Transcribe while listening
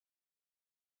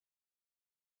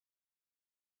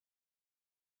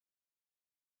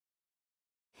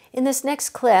In this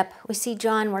next clip, we see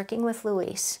John working with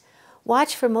Luis.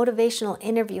 Watch for motivational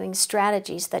interviewing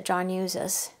strategies that John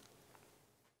uses.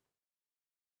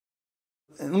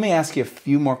 Let me ask you a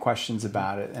few more questions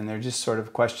about it, and they're just sort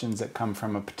of questions that come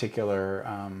from a particular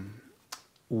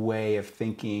way of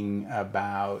thinking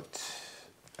about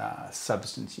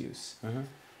substance use.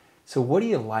 So what do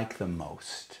you like the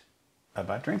most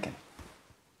about drinking?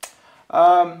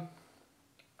 I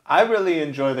really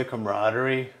enjoy the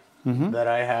camaraderie that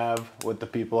I have with the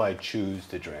people I choose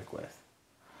to drink with.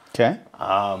 Okay.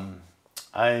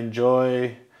 I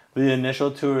enjoy the initial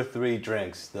 2 or 3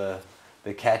 drinks, the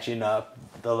catching up,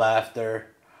 the laughter.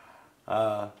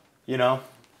 You know,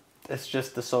 it's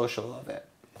just the social of it.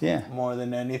 Yeah. More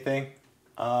than anything.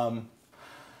 2,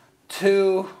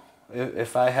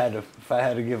 if I had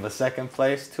to give a second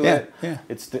place to it,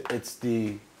 it's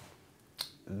the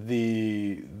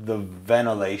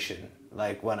ventilation.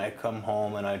 Like when I come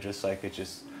home and I just like it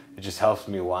just helps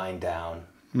me wind down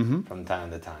from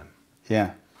time to time.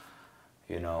 Yeah.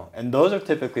 You know, and those are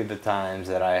typically the times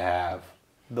that I have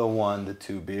the 1 to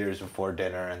 2 beers before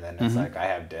dinner, and then it's like I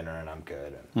have dinner and I'm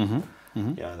good, and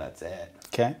you know, that's it.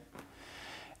 Okay.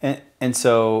 And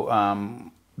so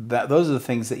those are the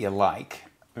things that you like.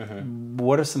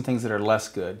 What are some things that are less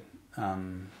good?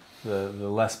 The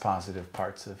less positive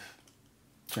parts of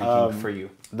drinking for you?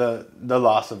 The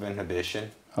loss of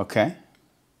inhibition. Okay.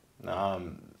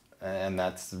 And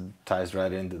that's ties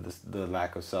right into the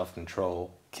lack of self-control.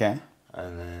 Okay.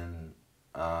 And then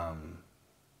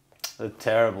the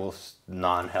terrible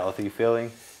non-healthy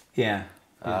feeling. Yeah.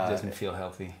 It doesn't feel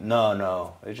healthy.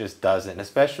 No, it just doesn't.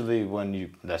 Especially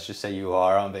when let's just say you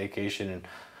are on vacation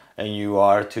and you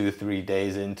are 2-3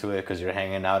 days into it because you're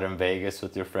hanging out in Vegas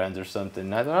with your friends or something.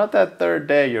 Not that 3rd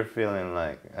day you're feeling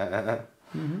like,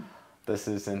 this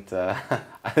isn't,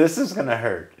 this is gonna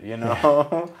hurt, you know?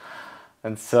 Yeah.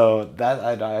 And so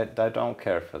that I don't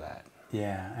care for that.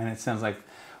 Yeah, and it sounds like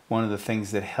one of the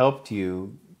things that helped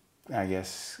you, I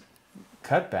guess,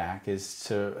 cut back is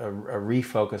to a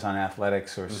refocus on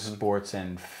athletics or sports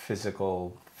and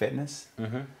physical fitness.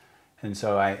 And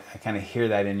so I kind of hear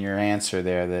that in your answer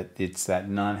there, that it's that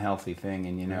non-healthy thing,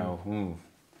 and you know,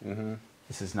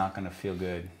 this is not going to feel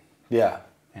good. Yeah.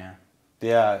 Yeah.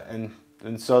 Yeah, and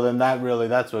so then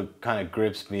that's what kind of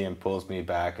grips me and pulls me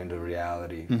back into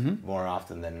reality. More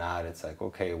often than not, it's like,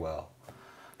 okay, well,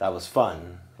 that was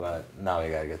fun, but now we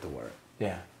got to get to work.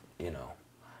 Yeah. You know,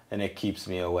 and it keeps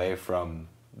me away from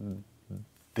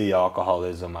the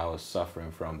alcoholism I was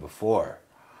suffering from before.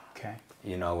 Okay.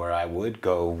 You know, where I would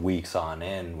go weeks on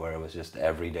end where it was just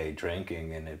everyday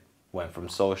drinking, and it went from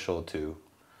social to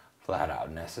flat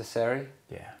out necessary.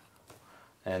 Yeah.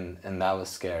 And that was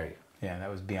scary. Yeah,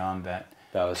 that was beyond that.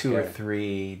 That was 2 scary. or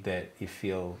 3 that you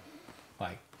feel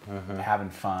like having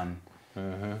fun.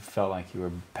 Felt like you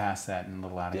were past that and a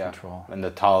little out of control. And the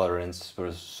tolerance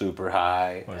was super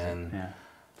high. Was and it?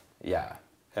 Yeah.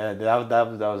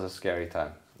 That was a scary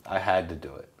time. I had to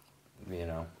do it, you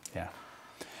know. Yeah.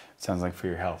 Sounds like for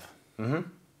your health.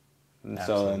 And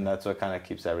that's what kind of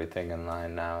keeps everything in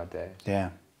line nowadays.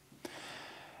 Yeah.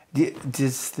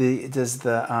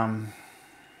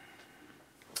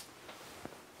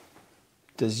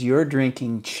 Does your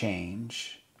drinking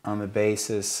change on the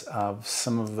basis of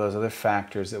some of those other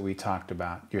factors that we talked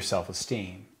about? Your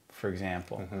self-esteem, for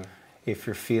example. If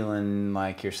you're feeling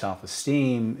like your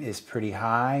self-esteem is pretty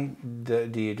high,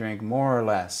 do you drink more or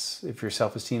less? If your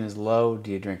self-esteem is low,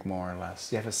 do you drink more or less?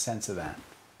 Do you have a sense of that?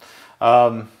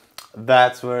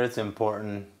 That's where it's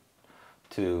important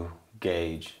to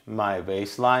gauge my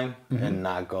baseline and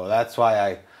not go. That's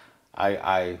why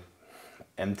I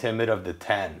am timid of the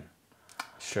 10.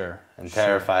 Sure. And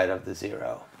terrified of the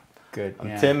 0. Good.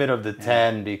 I'm timid of the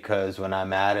 10 because when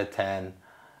I'm at a 10,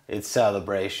 it's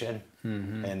celebration.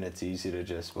 And it's easy to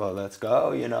just, well, let's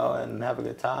go, you know, and have a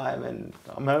good time. And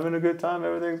I'm having a good time.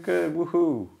 Everything's good.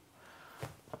 Woohoo.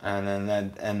 And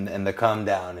then and the come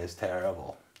down is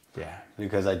terrible. Yeah.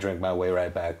 Because I drink my way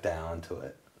right back down to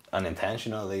it.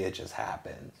 Unintentionally, it just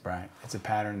happens. Right. It's a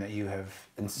pattern that you have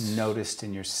noticed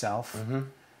in yourself,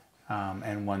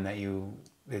 and one that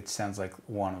it sounds like,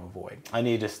 want to avoid. I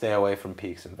need to stay away from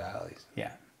peaks and valleys.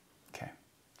 Yeah. Okay.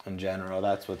 In general,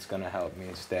 that's what's going to help me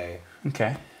stay.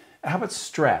 Okay. How about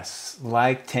stress,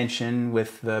 like tension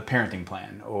with the parenting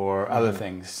plan or other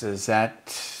things? Does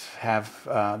that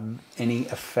have any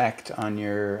effect on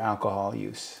your alcohol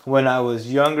use? When I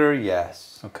was younger,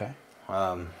 yes. Okay.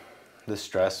 The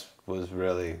stress was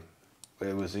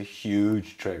it was a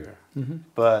huge trigger.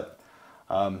 But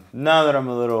now that I'm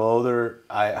a little older,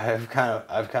 I've kind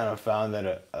of found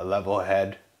that a level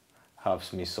head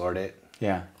helps me sort it.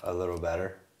 Yeah. A little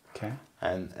better. Okay.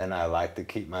 and I like to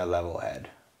keep my level head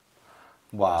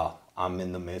while I'm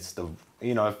in the midst of,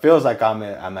 you know, it feels like I'm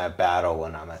at battle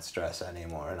when I'm at stress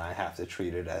anymore, and I have to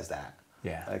treat it as that.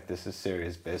 Yeah. Like, this is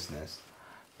serious business.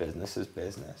 Business is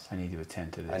business. I need to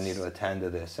attend to this. I need to attend to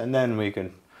this, and then we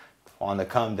can, on the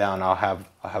come down, I'll have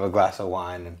a glass of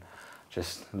wine and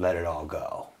just let it all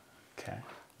go. Okay.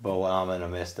 But when I'm in the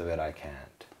midst of it, I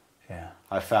can't. Yeah.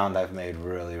 I found I've made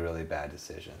really, really bad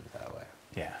decisions that way.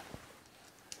 Yeah.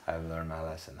 I've learned my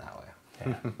lesson that way.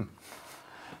 Yeah.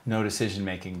 No decision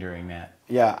making during that.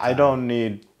 Yeah, I don't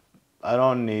need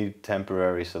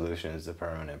temporary solutions to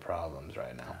permanent problems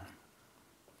right now.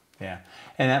 Yeah.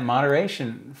 And that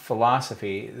moderation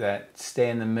philosophy, that stay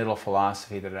in the middle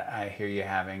philosophy that I hear you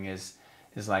having is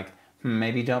like,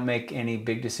 maybe don't make any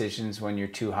big decisions when you're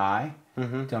too high.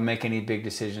 Mm-hmm. Don't make any big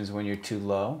decisions when you're too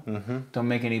low. Mm-hmm. Don't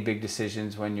make any big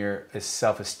decisions when your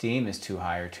self-esteem is too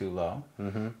high or too low.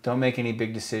 Mm-hmm. Don't make any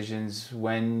big decisions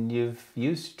when you've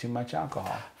used too much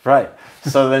alcohol. Right.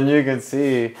 So then you can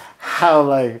see how,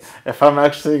 like, if I'm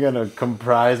actually going to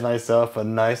comprise myself a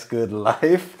nice, good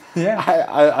life, yeah,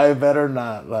 I better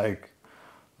not, like,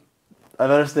 I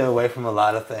better stay away from a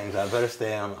lot of things. I better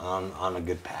stay on a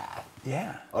good path.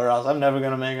 Yeah. Or else I'm never going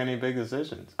to make any big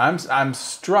decisions. I'm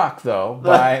struck, though,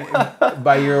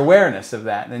 by your awareness of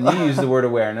that. And you use the word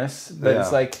awareness, but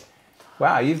it's like,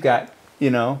 wow, you've got,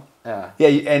 you know. Yeah. Yeah,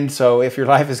 and so if your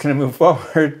life is going to move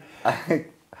forward, I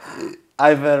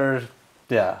better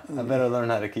learn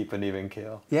how to keep an even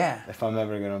keel. Yeah. If I'm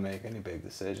ever going to make any big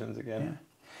decisions again. Yeah.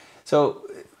 So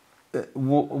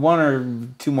one or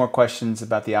two more questions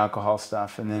about the alcohol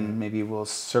stuff, and then maybe we'll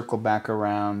circle back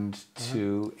around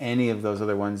to any of those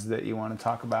other ones that you want to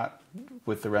talk about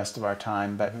with the rest of our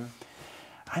time. But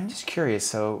I'm just curious.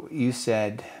 So you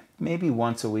said maybe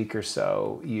once a week or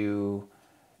so you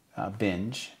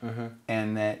binge,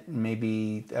 and that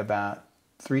maybe about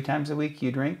 3 times a week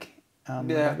you drink. Would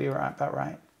that be about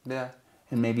right? Yeah.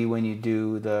 And maybe when you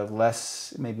do the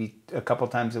less, maybe a couple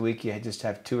times a week, you just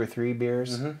have 2 or 3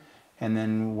 beers. Mm-hmm. And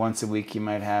then once a week, you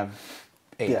might have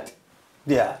 8.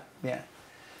 Yeah. Yeah.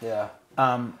 Yeah.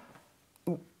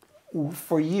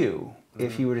 For you,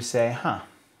 if you were to say,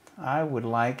 I would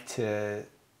like to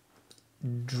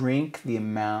drink the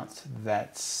amount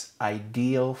that's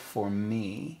ideal for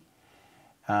me,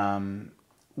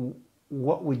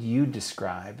 what would you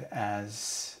describe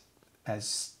as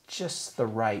just the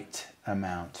right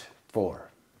amount? 4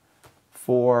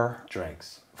 drinks.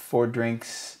 drinks. 4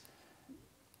 drinks.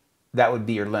 That would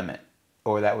be your limit,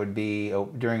 or that would be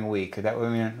during a week, or that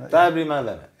would be my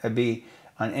limit. That'd be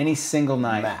on any single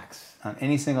night. Max. On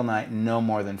any single night, no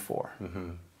more than 4.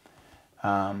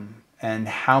 Mm-hmm. And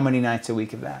how many nights a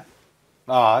week of that?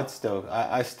 Oh,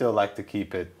 I still like to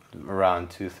keep it around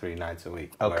 2-3 nights a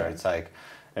week. Okay. Where it's like,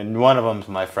 and one of them's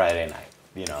my Friday night.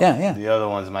 You know. Yeah, yeah. The other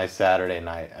one's my Saturday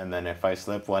night, and then if I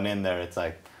slip one in there, it's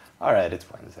like, all right, it's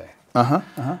Wednesday.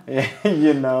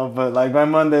 You know, but like my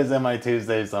Mondays and my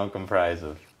Tuesdays don't comprise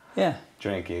of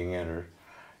drinking, or,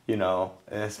 you know,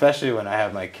 and especially when I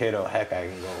have my kiddo. Heck, I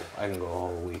can go a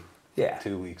whole week,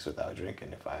 2 weeks without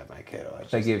drinking if I have my kiddo.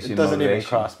 That gives you it doesn't motivation. even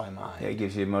cross my mind. Yeah, it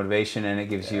gives you motivation, and it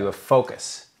gives you a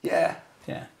focus. Yeah.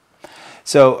 Yeah.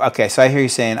 So okay, so I hear you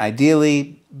saying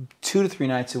ideally 2 to 3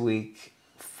 nights a week,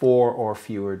 4 or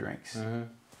fewer drinks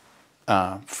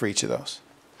for each of those.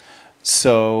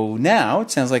 So now it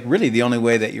sounds like really the only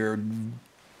way that you're,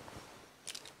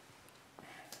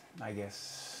 I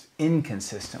guess,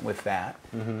 inconsistent with that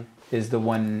is the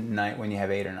one night when you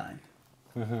have 8 or 9.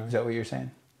 Is that what you're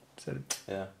saying?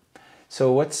 Yeah.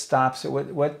 So what stops it?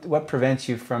 What prevents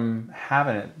you from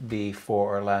having it be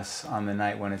 4 or less on the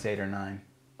night when it's 8 or 9?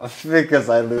 Because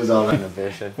I lose all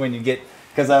inhibition. When you get,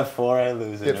 because at 4 I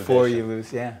lose inhibition. At 4 you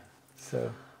lose, yeah.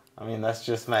 So. I mean, that's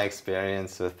just my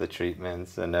experience with the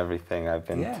treatments and everything I've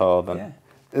been told. And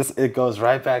it goes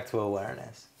right back to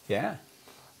awareness. Yeah.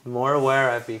 The more aware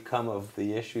I've become of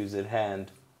the issues at hand,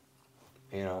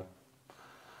 you know,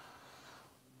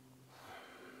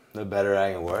 the better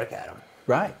I can work at them.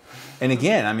 Right. And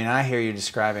again, I mean, I hear you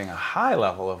describing a high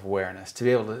level of awareness to be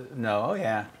able to know, oh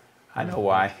yeah, I know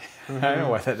why. I know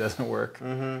why that doesn't work.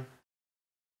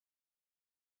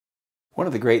 One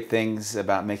of the great things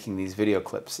about making these video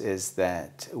clips is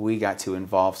that we got to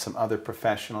involve some other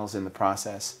professionals in the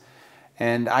process.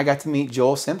 And I got to meet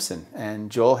Joel Simpson.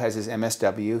 And Joel has his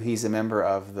MSW. He's a member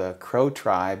of the Crow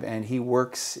tribe, and he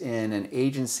works in an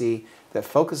agency that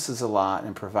focuses a lot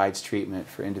and provides treatment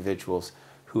for individuals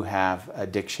who have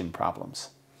addiction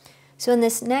problems. So in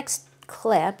this next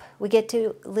clip, we get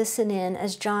to listen in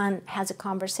as John has a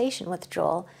conversation with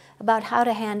Joel about how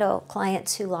to handle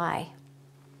clients who lie.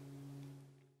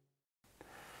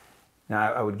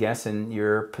 Now, I would guess in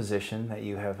your position that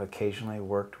you have occasionally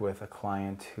worked with a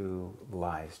client who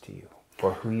lies to you,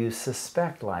 or who you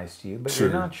suspect lies to you, but Sure.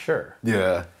 you're not sure.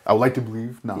 Yeah, I would like to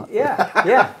believe not. Yeah,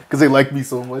 yeah. Because they like me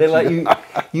so much. They let you.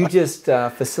 You just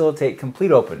facilitate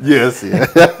complete openness. Yes,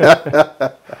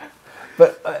 yeah.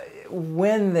 But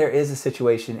when there is a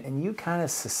situation and you kind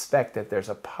of suspect that there's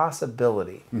a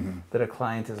possibility that a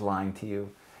client is lying to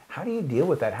you, how do you deal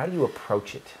with that? How do you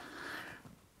approach it?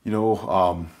 You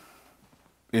know,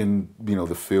 in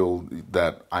the field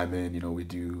that I'm in, we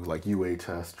do like UA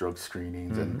tests, drug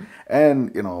screenings,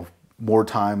 and more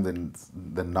time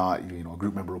than not, a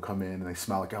group member will come in and they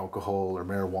smell like alcohol or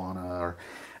marijuana, or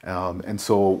and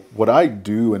so what I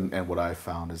do and what I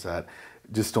found is that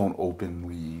just don't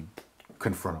openly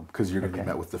confront them, because you're going to be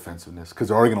met with defensiveness, because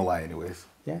they're already going to lie anyways.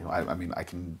 Yeah. I mean, I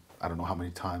don't know how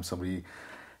many times somebody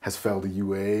has failed a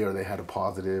UA or they had a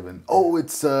positive and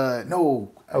it's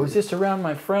no. I was just around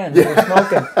my friend. They were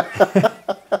smoking.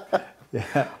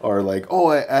 Yeah. Or like,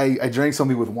 I drank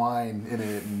something with wine in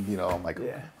it, and I'm like,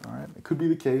 Yeah. all right, it could be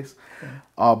the case.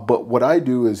 Yeah. But what I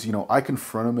do is, I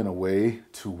confront them in a way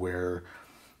to where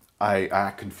I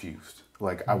act confused.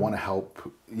 Like I want to help,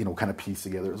 kind of piece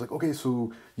together. It's like, okay,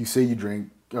 so you say you drink,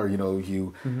 or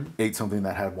you ate something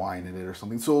that had wine in it or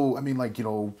something. So I mean, like,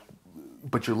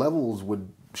 but your levels would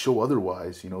show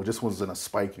otherwise. It just wasn't a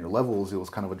spike in your levels. It was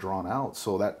kind of a drawn out.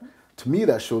 So that, to me,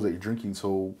 that shows that you're drinking.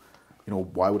 So,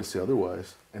 why would it say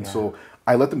otherwise? And so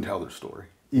I let them tell their story.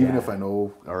 Even if I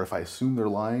know, or if I assume they're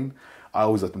lying, I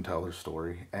always let them tell their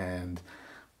story. And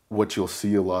what you'll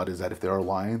see a lot is that if they are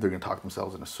lying, they're going to talk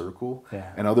themselves in a circle.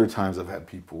 Yeah. And other times I've had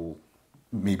people,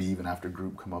 maybe even after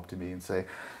group, come up to me and say,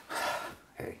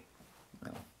 hey,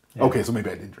 okay, so maybe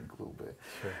I did drink a little bit.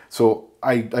 Sure. So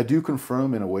I do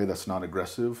confirm in a way that's not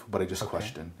aggressive, but I just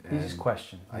question. You just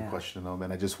question. I question them,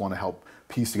 and I just want to help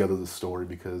piece together the story,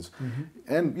 because,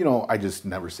 and I just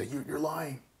never say you're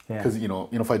lying, because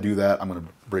if I do that, I'm gonna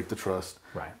break the trust.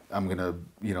 Right. I'm gonna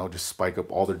just spike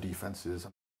up all their defenses.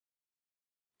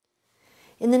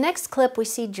 In the next clip, we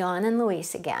see John and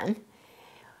Luis again,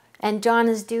 and John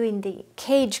is doing the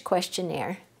cage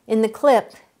questionnaire. In the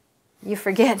clip, you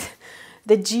forget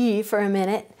the G for a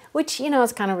minute, which,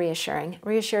 is kind of reassuring. It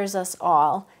reassures us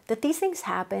all that these things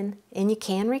happen and you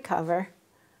can recover.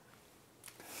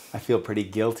 I feel pretty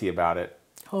guilty about it.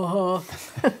 But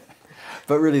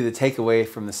really, the takeaway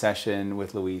from the session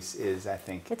with Luis is, I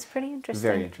think, It's pretty interesting.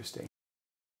 very interesting.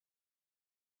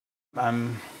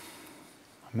 I'm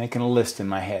making a list in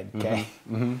my head, okay?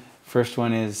 First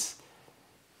one is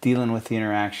dealing with the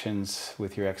interactions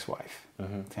with your ex-wife.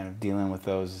 Kind of dealing with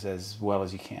those as well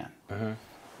as you can.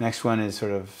 Next one is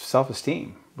sort of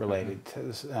self-esteem related to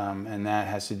this, and that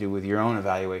has to do with your own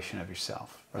evaluation of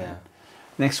yourself. Right? Yeah.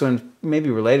 Next one maybe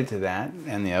related to that,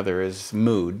 and the other is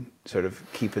mood, sort of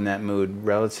keeping that mood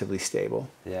relatively stable.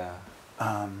 Yeah.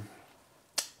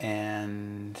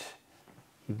 And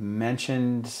you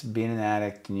mentioned being an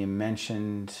addict, and you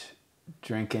mentioned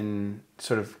drinking,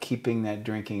 sort of keeping that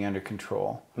drinking under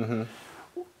control.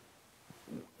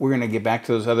 We're going to get back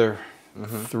to those other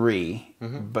three,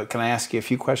 but can I ask you a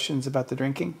few questions about the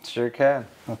drinking? Sure can.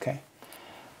 Okay.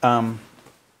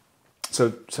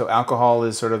 So alcohol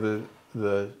is sort of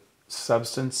the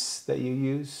substance that you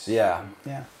use? Yeah.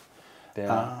 Yeah.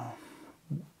 Yeah.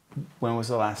 When was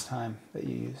the last time that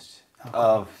you used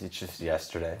alcohol? It's just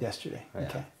yesterday. Yesterday. Yeah.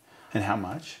 Okay. And how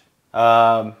much?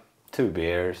 2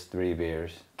 beers, 3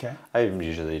 beers. Okay. I'm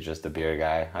usually just a beer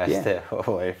guy. I stay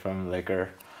away from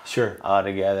liquor Sure.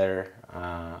 altogether.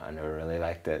 I never really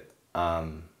liked it.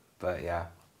 But yeah.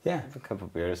 Yeah. A couple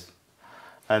beers.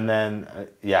 And then,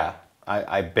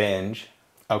 I binge.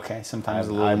 Okay. Sometimes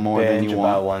a I little more than binge you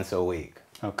about want. once a week.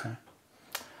 Okay.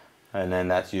 And then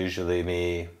that's usually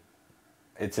me.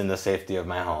 It's in the safety of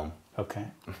my home. Okay.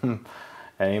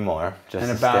 Anymore. Just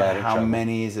And to stay out about of how trouble.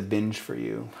 many is a binge for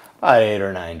you? About 8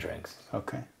 or 9 drinks.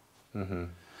 Okay. And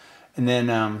then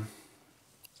I'm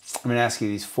going to ask you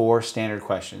these 4 standard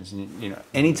questions. And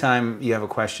anytime you have a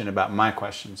question about my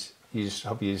questions, you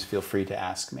just feel free to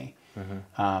ask me.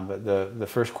 But the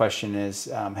first question is,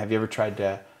 have you ever tried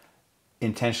to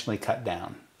intentionally cut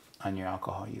down on your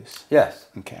alcohol use? Yes.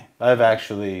 Okay. I've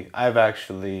actually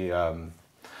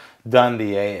done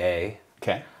the AA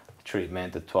Okay.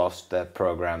 treatment, the 12-step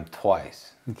program,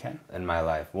 twice Okay. in my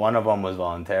life. One of them was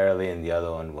voluntarily, and the other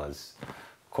one was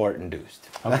court-induced.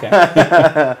 Okay.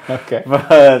 Okay.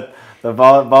 But the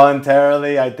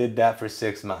voluntarily, I did that for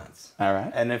 6 months, All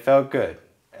right. and it felt good,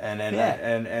 and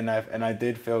Yeah. I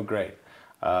did feel great.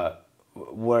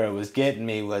 Where it was getting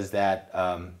me was that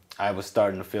I was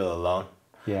starting to feel alone.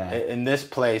 Yeah. In this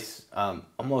place,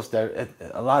 almost a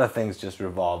lot of things just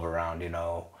revolve around,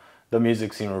 the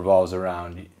music scene revolves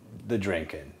around the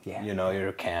drinking. Yeah.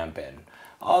 You're camping.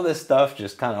 All this stuff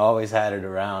just kind of always had it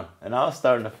around. And I was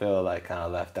starting to feel like kind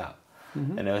of left out.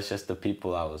 And it was just the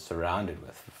people I was surrounded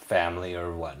with, family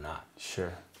or whatnot.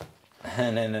 Sure.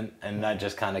 And I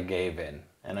just kind of gave in,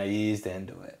 and I eased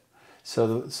into it.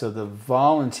 So the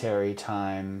voluntary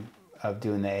time of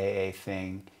doing the AA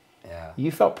thing, Yeah.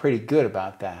 you felt pretty good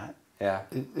about that. Yeah.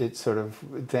 It sort of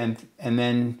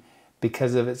then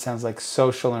because of it sounds like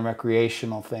social and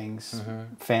recreational things,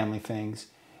 family things,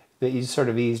 that you sort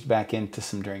of eased back into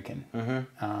some drinking,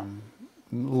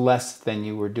 less than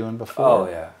you were doing before. Oh,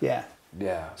 yeah. Yeah.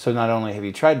 Yeah. So not only have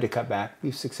you tried to cut back,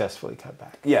 you've successfully cut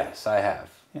back. Yes, I have.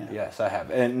 Yeah. Yes, I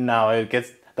have. And now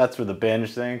that's where the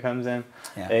binge thing comes in.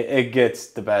 Yeah. It gets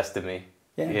the best of me,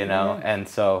 Yeah, Yeah. yeah. And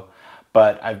so,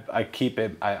 but I keep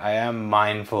it, I am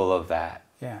mindful of that.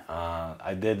 Yeah.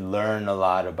 I did learn a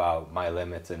lot about my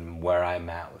limits and where I'm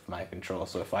at with my control.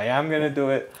 So if I am going to do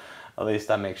it, at least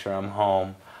I make sure I'm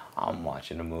home. I'm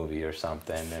watching a movie or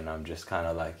something, and I'm just kind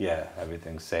of like, yeah,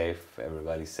 everything's safe,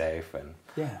 everybody's safe, and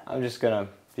Yeah. I'm just gonna,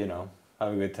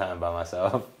 have a good time by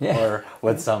myself Yeah. or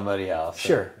with somebody else.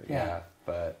 Sure, Yeah. yeah.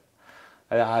 But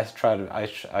I try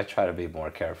to be more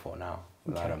careful now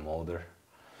that I'm older.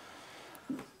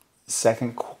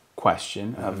 Second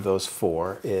question of those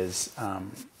four is,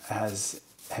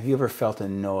 have you ever felt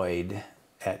annoyed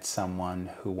at someone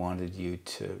who wanted you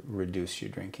to reduce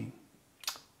your drinking?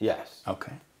 Yes.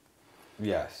 Okay.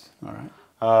 Yes. All right.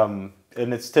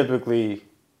 And it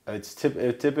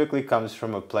typically comes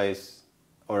from a place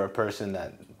or a person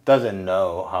that doesn't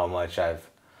know how much I've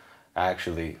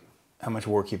actually How much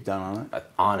work you've done on it?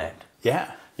 on it.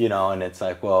 Yeah. And it's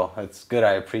like, well, it's good,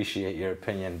 I appreciate your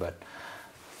opinion, but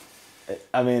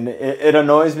it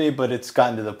annoys me, but it's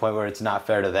gotten to the point where it's not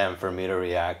fair to them for me to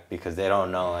react because they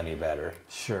don't know any better.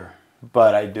 Sure.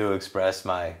 But I do express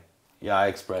I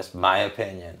express my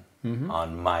opinion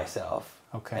on myself.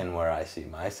 Okay. And where I see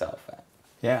myself at.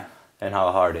 Yeah. And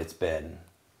how hard it's been.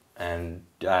 And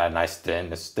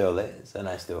it still is, and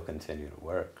I still continue to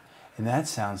work. And that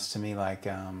sounds to me like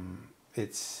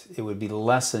it would be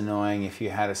less annoying if you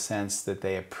had a sense that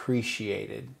they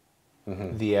appreciated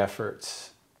the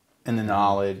efforts and the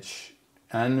knowledge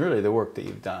and really the work that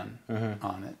you've done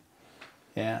on it.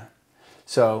 Yeah.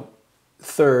 So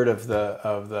third of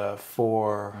the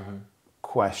four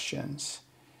questions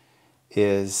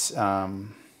is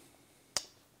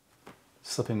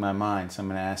slipping my mind, so I'm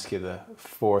going to ask you the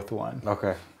fourth one.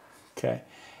 Okay. Okay.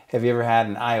 Have you ever had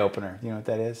an eye opener? You know what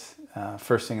that is?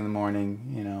 First thing in the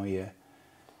morning, you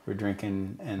were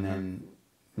drinking, and then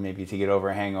maybe to get over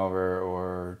a hangover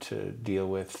or to deal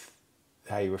with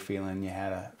how you were feeling, you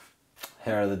had a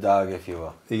Hair of the dog, if you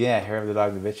will. hair of the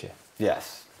dog that bit you.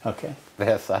 Yes. Okay.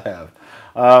 Yes, I have.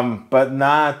 But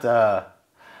not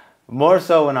more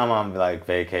so when I'm on like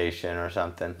vacation or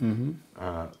something.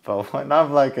 But when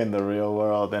I'm like in the real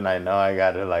world and I know I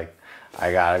gotta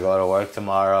go to work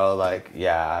tomorrow,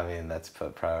 let's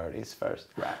put priorities first.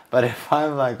 Right. But if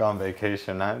I'm like on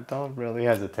vacation, I don't really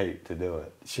hesitate to do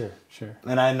it. Sure.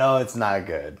 And I know it's not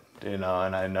good, and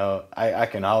I know I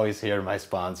can always hear my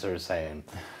sponsors saying,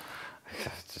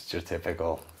 it's just your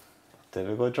typical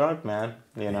drunk man,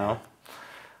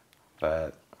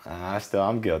 But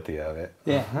I'm guilty of it.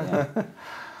 Yeah.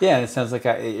 Yeah, and it sounds like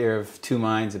you're of two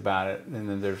minds about it, and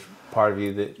then there's part of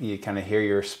you that you kind of hear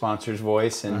your sponsor's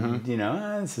voice, and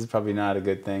this is probably not a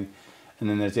good thing, and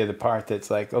then there's the other part that's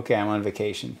like, okay, I'm on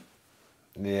vacation.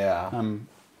 Yeah. I'm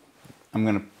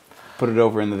gonna put it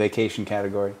over in the vacation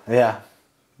category. Yeah,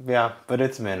 but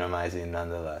it's minimizing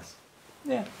nonetheless.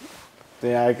 Yeah.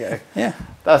 Yeah, Yeah.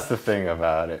 That's the thing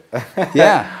about it.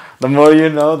 Yeah. The more you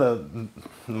know, the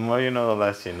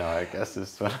less you know, I guess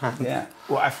is what Yeah.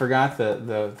 Well, I forgot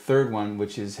the third one,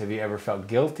 which is, have you ever felt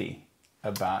guilty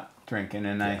about drinking?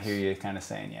 And I hear you kind of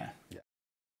saying, yeah.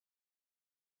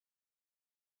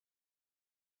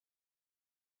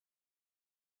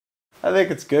 I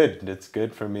think it's good. It's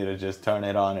good for me to just turn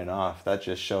it on and off. That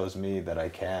just shows me that I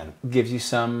can. Gives you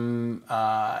some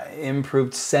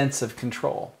improved sense of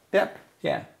control. Yep.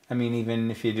 Yeah. I mean,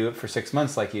 even if you do it for 6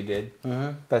 months like you did,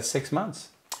 that's 6 months.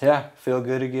 Yeah, feel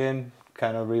good again,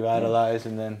 kind of revitalize,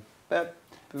 and then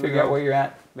Figure out where you're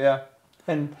at. Yeah.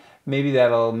 And maybe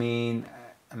that'll mean,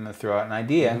 I'm going to throw out an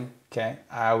idea. Okay.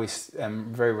 I always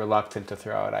am very reluctant to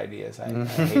throw out ideas. I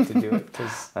hate to do it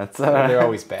because they're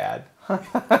always bad.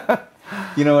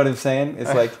 You know what I'm saying?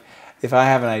 It's like, if I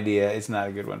have an idea, it's not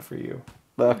a good one for you.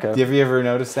 Okay. Have you ever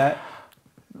noticed that?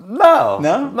 No.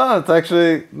 No? No, it's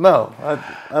actually, no.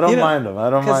 I don't mind them. I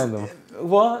don't mind them.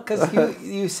 Well, because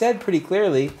you said pretty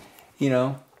clearly, 4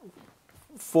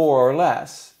 or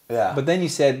less. Yeah. But then you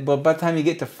said, well, by the time you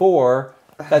get to 4,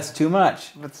 that's too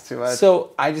much. That's too much.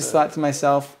 So I just thought to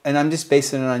myself, and I'm just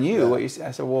basing it on you, Yeah. what you said.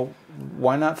 I said, well,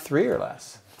 why not 3 or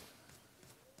less?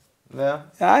 Yeah.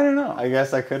 I don't know. I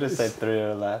guess I could have said 3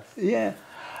 or less. Yeah.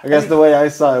 I guess the way I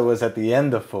saw it was at the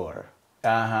end of 4.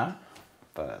 Uh-huh.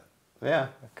 But yeah,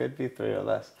 it could be 3 or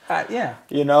less. Yeah.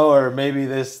 Or maybe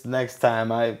this next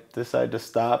time I decide to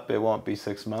stop, it won't be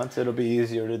 6 months. It'll be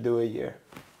easier to do a year.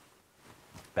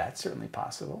 That's certainly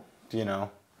possible.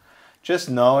 Just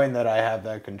knowing that I have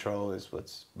that control is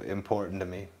what's important to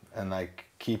me. And like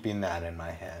keeping that in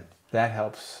my hand. That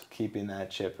helps. Keeping that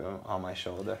chip on my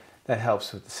shoulder. That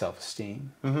helps with the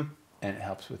self-esteem. Mm-hmm. And it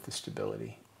helps with the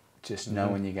stability. Just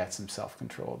knowing you got some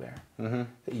self-control there. Mm-hmm.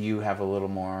 That you have a little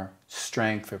more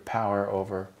strength or power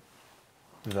over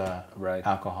the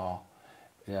alcohol.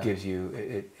 Yeah. Gives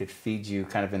you, it feeds you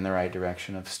kind of in the right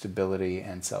direction of stability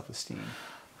and self-esteem.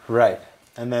 Right.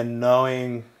 And then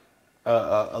knowing,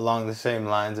 along the same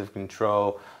lines of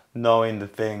control, knowing the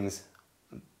things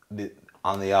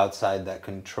on the outside that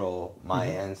control my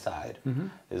inside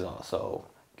is also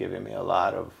giving me a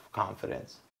lot of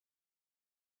confidence.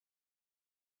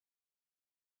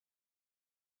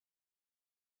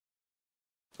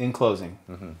 In closing,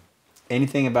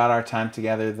 anything about our time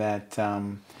together that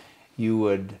you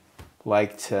would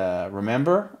like to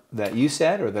remember that you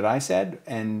said or that I said,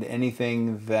 and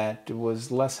anything that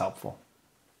was less helpful?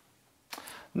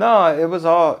 No, it was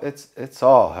all. It's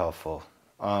all helpful.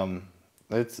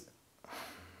 It's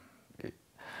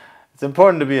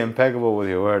important to be impeccable with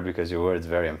your word because your word's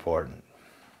very important.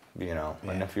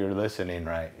 And if you're listening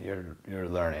right, you're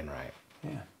learning right.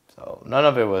 Yeah. So none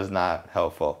of it was not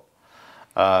helpful.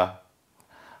 What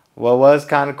was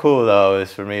kind of cool though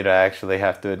is for me to actually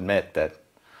have to admit that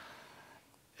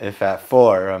if at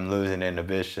 4 I'm losing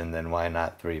inhibition, then why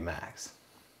not 3 max?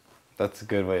 That's a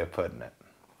good way of putting it.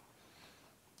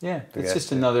 Yeah, it's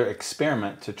just another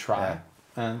experiment to try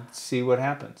and see what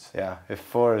happens. Yeah, if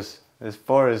 4 is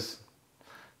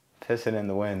pissing in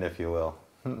the wind, if you will,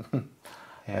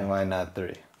 and why not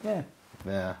 3? Yeah.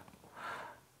 Yeah.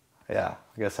 I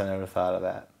guess I never thought of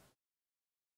that.